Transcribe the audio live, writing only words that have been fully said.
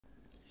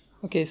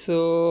Okay,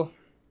 so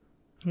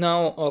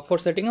now for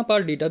setting up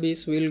our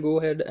database, we'll go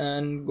ahead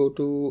and go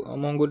to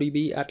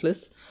MongoDB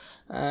Atlas,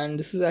 and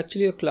this is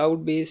actually a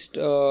cloud-based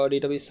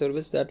database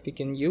service that we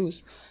can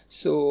use.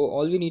 So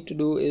all we need to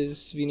do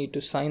is we need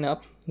to sign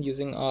up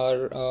using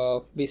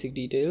our basic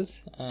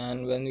details,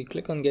 and when we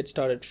click on get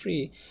started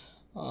free,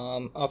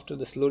 after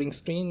this loading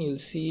screen, you'll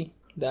see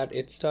that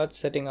it starts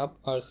setting up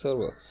our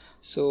server.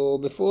 So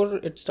before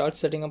it starts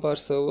setting up our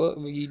server,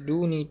 we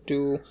do need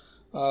to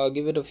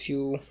give it a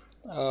few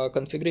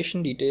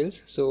configuration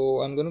details.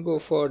 So I'm going to go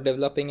for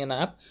developing an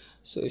app.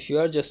 So if you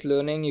are just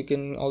learning, you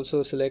can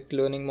also select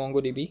learning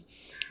MongoDB.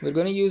 We're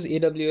going to use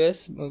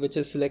AWS, which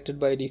is selected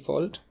by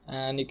default,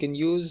 and you can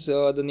use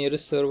the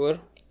nearest server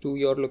to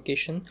your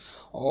location,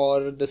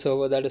 or the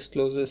server that is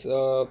closest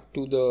to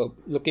the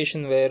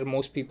location where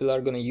most people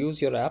are going to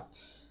use your app.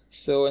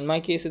 So in my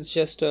case, it's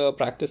just a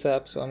practice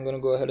app, so I'm going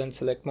to go ahead and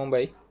select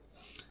Mumbai.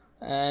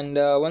 And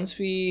once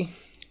we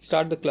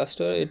start the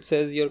cluster, it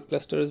says your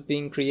cluster is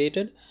being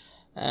created.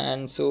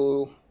 And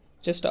so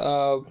just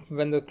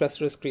when the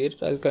cluster is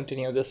created, I'll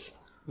continue this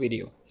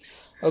video.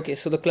 Okay,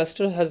 so the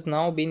cluster has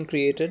now been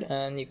created,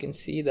 and you can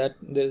see that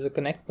there is a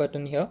connect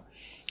button here.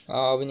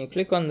 When you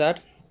click on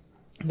that,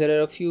 there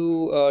are a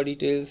few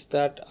details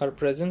that are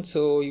present.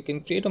 So you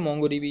can create a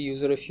MongoDB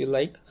user if you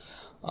like,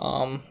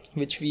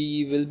 which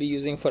we will be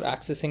using for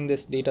accessing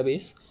this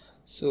database.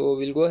 So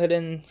we'll go ahead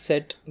and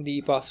set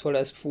the password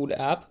as food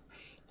app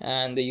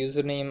and the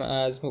username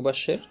as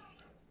Mubashir.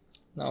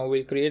 Now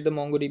we'll create the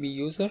MongoDB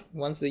user.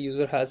 Once the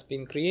user has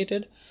been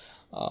created,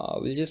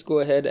 we'll just go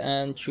ahead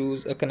and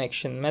choose a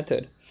connection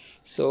method.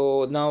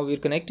 So now we're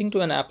connecting to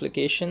an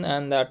application,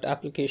 and that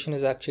application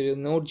is actually a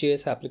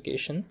Node.js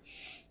application.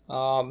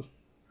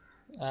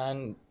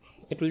 And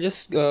it will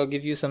just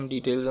give you some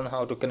details on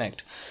how to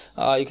connect.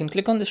 You can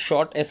click on the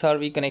short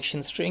SRV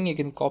connection string. You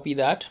can copy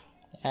that,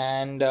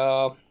 and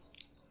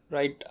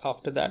right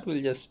after that,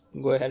 we'll just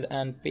go ahead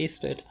and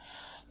paste it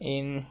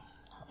in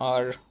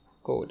our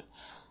code.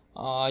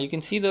 You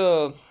can see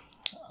the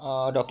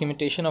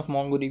documentation of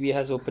MongoDB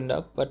has opened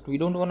up, but we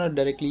don't want to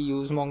directly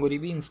use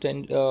MongoDB.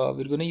 Instead,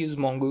 we're going to use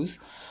Mongoose,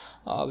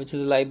 which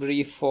is a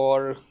library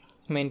for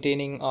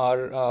maintaining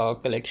our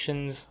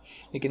collections.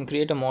 We can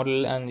create a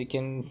model, and we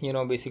can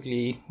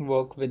basically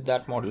work with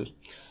that model.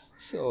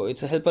 So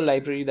it's a helper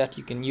library that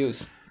you can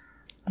use.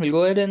 We'll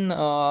go ahead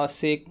and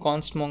say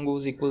const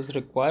mongoose equals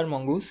require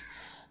mongoose,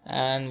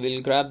 and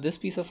we'll grab this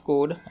piece of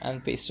code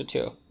and paste it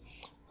here.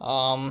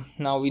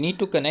 Now we need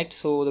to connect,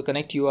 so the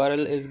connect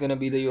URL is going to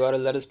be the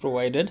URL that is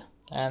provided,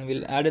 and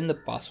we'll add in the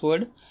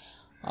password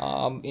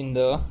in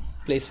the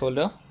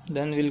placeholder.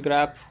 Then we'll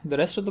grab the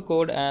rest of the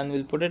code and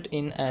we'll put it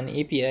in an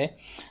API.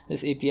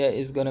 This API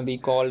is going to be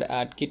called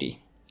add_kitty.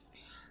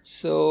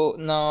 So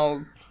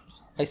now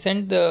I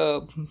sent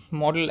the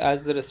model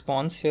as the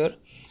response here,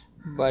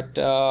 but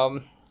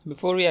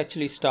before we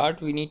actually start,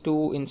 we need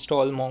to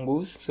install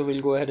Mongoose. So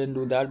we'll go ahead and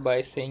do that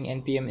by saying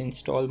npm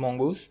install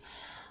mongoose,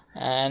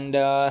 and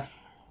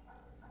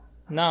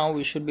now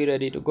we should be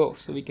ready to go.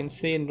 So we can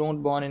say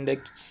node-born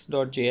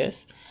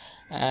index.js,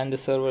 and the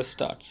server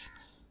starts.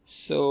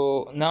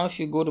 So now if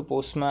you go to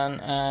Postman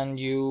and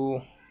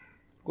you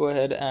go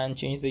ahead and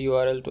change the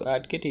URL to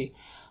add_kitty,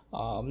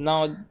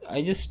 now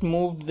I just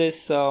moved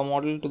this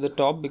model to the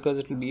top because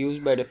it will be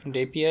used by different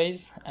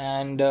APIs,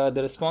 and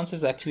the response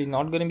is actually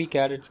not going to be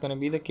cat, it's going to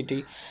be the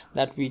kitty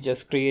that we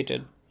just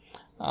created.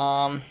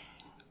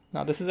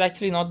 Now this is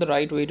actually not the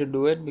right way to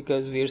do it,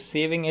 because we're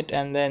saving it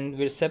and then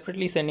we're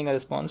separately sending a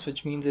response,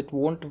 which means it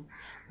won't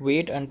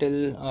wait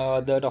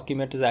until the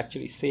document is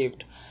actually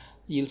saved.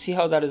 You'll see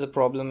how that is a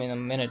problem in a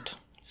minute.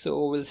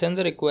 So we'll send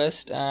the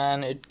request,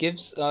 and it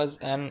gives us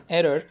an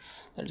error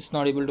that it's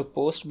not able to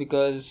post,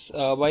 because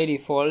by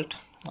default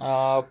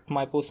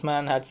my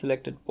Postman had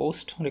selected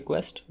post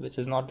request, which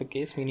is not the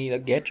case. We need a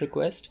get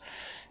request,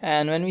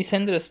 and when we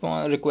send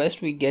the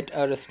request, we get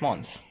a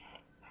response.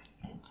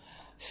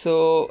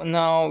 So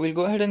now we'll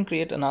go ahead and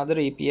create another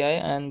API,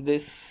 and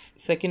this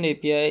second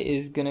API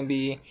is gonna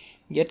be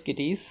get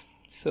kitties.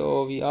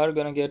 So we are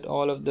gonna get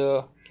all of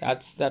the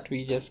cats that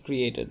we just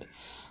created.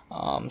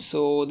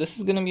 So this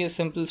is gonna be a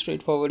simple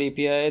straightforward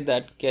API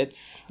that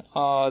gets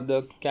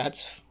the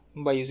cats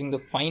by using the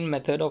find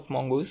method of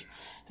Mongoose,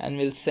 and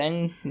we'll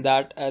send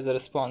that as a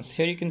response.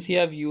 Here you can see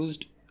I've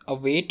used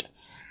await,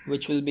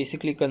 which will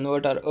basically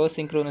convert our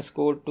asynchronous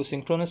code to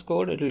synchronous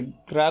code. It will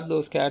grab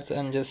those cats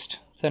and just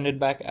send it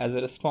back as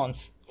a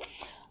response.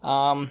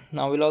 Now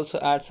we'll also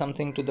add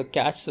something to the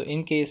catch, so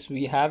in case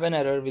we have an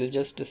error, we'll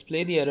just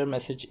display the error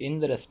message in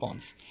the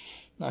response.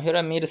 Now here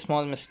I made a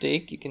small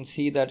mistake. You can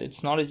see that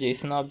it's not a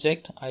JSON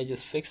object. I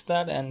just fixed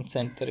that and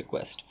sent the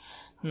request.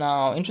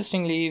 Now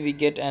interestingly, we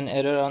get an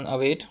error on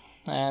await,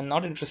 and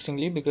not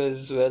interestingly,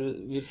 because well,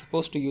 we're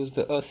supposed to use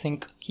the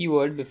async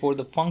keyword before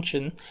the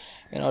function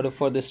in order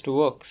for this to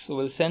work. So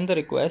we'll send the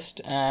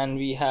request, and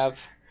we are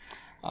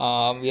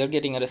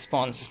getting a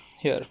response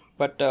here,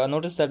 but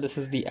notice that this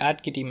is the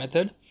add_kitty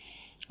method.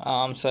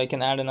 So I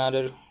can add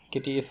another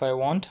kitty if I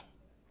want,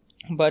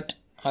 but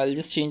I'll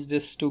just change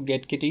this to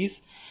get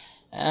kitties,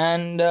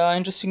 and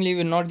interestingly,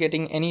 we're not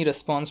getting any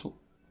response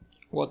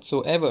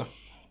whatsoever.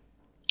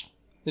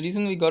 The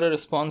reason we got a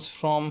response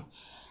from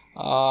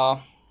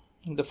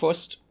the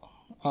first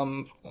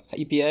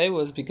API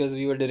was because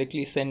we were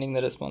directly sending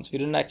the response. We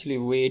didn't actually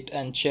wait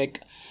and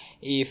check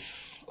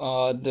if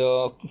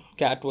the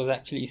cat was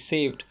actually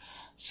saved.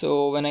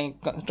 So when I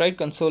tried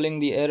consoling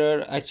the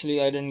error,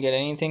 actually I didn't get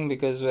anything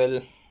because,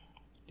 well,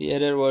 the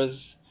error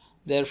was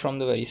there from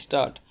the very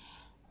start.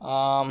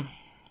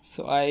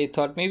 So I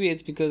thought maybe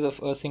it's because of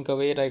async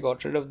await. I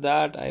got rid of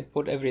that. I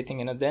put everything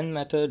in a then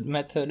method,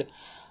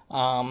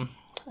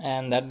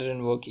 and that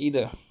didn't work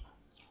either.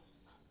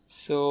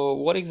 So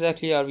what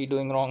exactly are we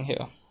doing wrong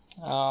here?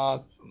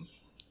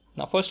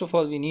 Now first of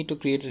all, we need to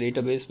create a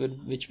database,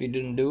 which we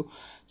didn't do.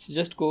 So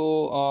just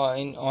go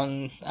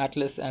on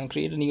Atlas and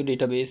create a new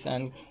database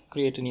and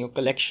create a new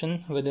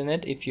collection within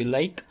it if you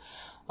like.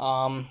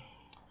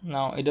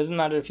 Now it doesn't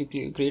matter if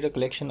you create a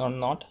collection or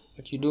not,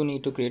 but you do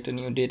need to create a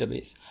new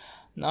database.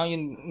 Now you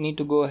need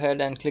to go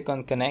ahead and click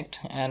on connect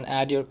and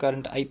add your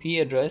current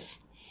IP address,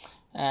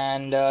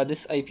 and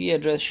this IP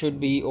address should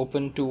be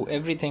open to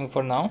everything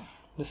for now.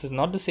 This is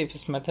not the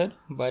safest method,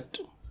 but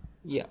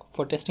yeah,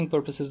 for testing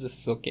purposes this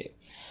is okay.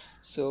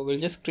 So we'll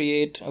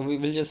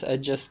just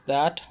adjust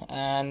that,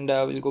 and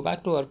we'll go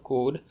back to our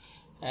code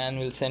and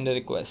we'll send a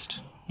request.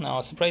 Now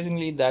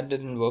surprisingly, that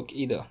didn't work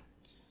either.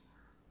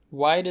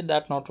 Why did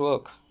that not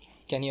work?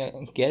 Can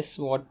you guess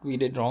what we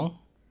did wrong?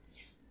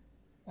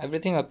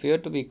 Everything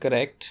appeared to be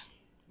correct,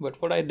 but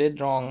what I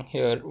did wrong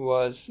here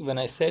was when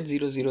I said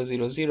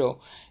 0000,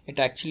 it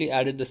actually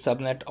added the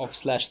subnet of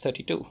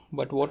 /32.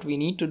 But what we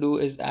need to do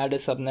is add a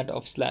subnet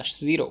of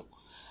 /0.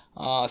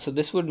 So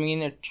this would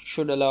mean it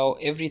should allow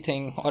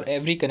everything or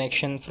every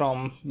connection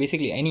from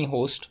basically any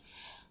host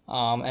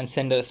and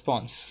send a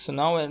response. So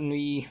now when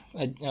we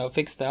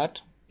fix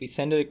that, we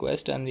send a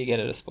request and we get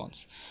a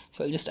response.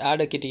 So I'll just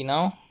add a kitty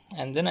now,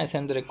 and then I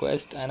send the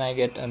request and I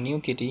get a new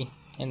kitty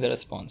in the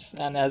response.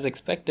 And as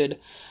expected,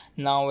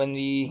 now when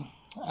we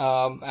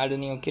add a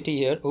new kitty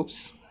here,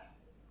 oops,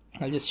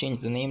 I'll just change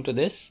the name to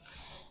this,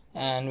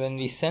 and when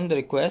we send the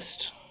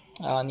request,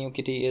 a new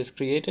kitty is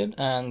created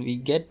and we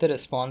get the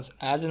response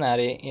as an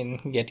array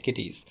in get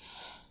kitties.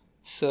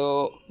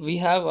 So we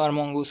have our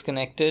Mongoose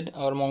connected,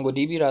 or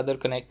MongoDB rather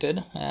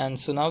connected, and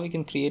so now we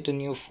can create a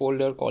new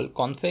folder called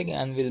config,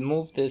 and we'll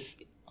move this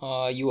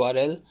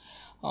URL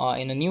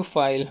in a new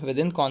file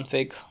within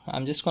config.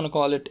 I'm just going to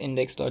call it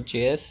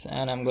index.js,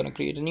 and I'm going to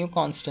create a new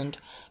constant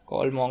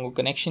called Mongo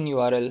connection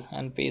URL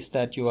and paste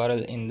that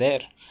URL in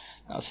there.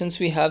 Now since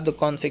we have the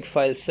config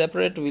file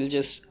separate, we'll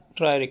just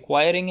try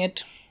requiring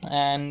it,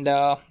 and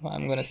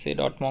I'm going to say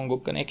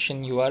 .mongo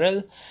connection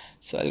URL.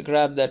 So I'll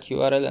grab that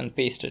URL and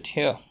paste it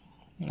here.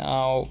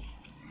 Now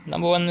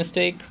number one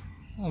mistake,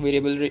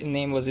 variable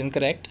name was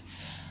incorrect,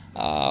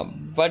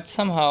 but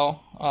somehow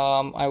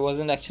I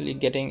wasn't actually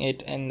getting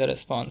it in the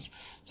response.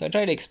 So I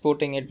tried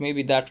exporting it.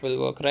 Maybe that will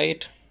work,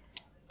 right?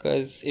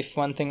 Because if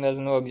one thing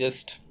doesn't work,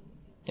 just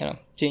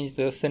change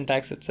the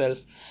syntax itself.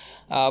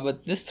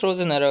 But this throws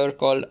an error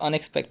called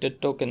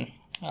unexpected token.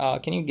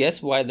 Can you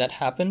guess why that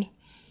happened?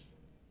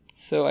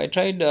 So I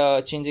tried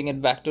changing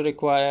it back to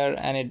require,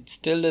 and it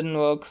still didn't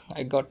work.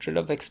 I got rid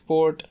of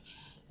export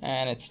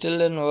and it still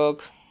didn't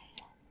work.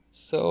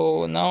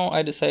 So now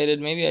I decided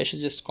maybe I should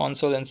just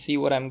console and see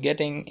what I'm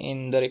getting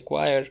in the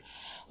require.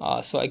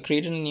 So I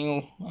created a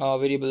new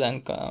variable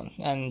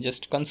and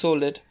just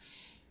consoled it,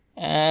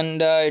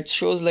 and it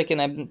shows like an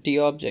empty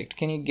object.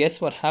 Can you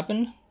guess what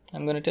happened?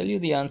 I'm going to tell you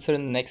the answer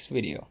in the next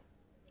video.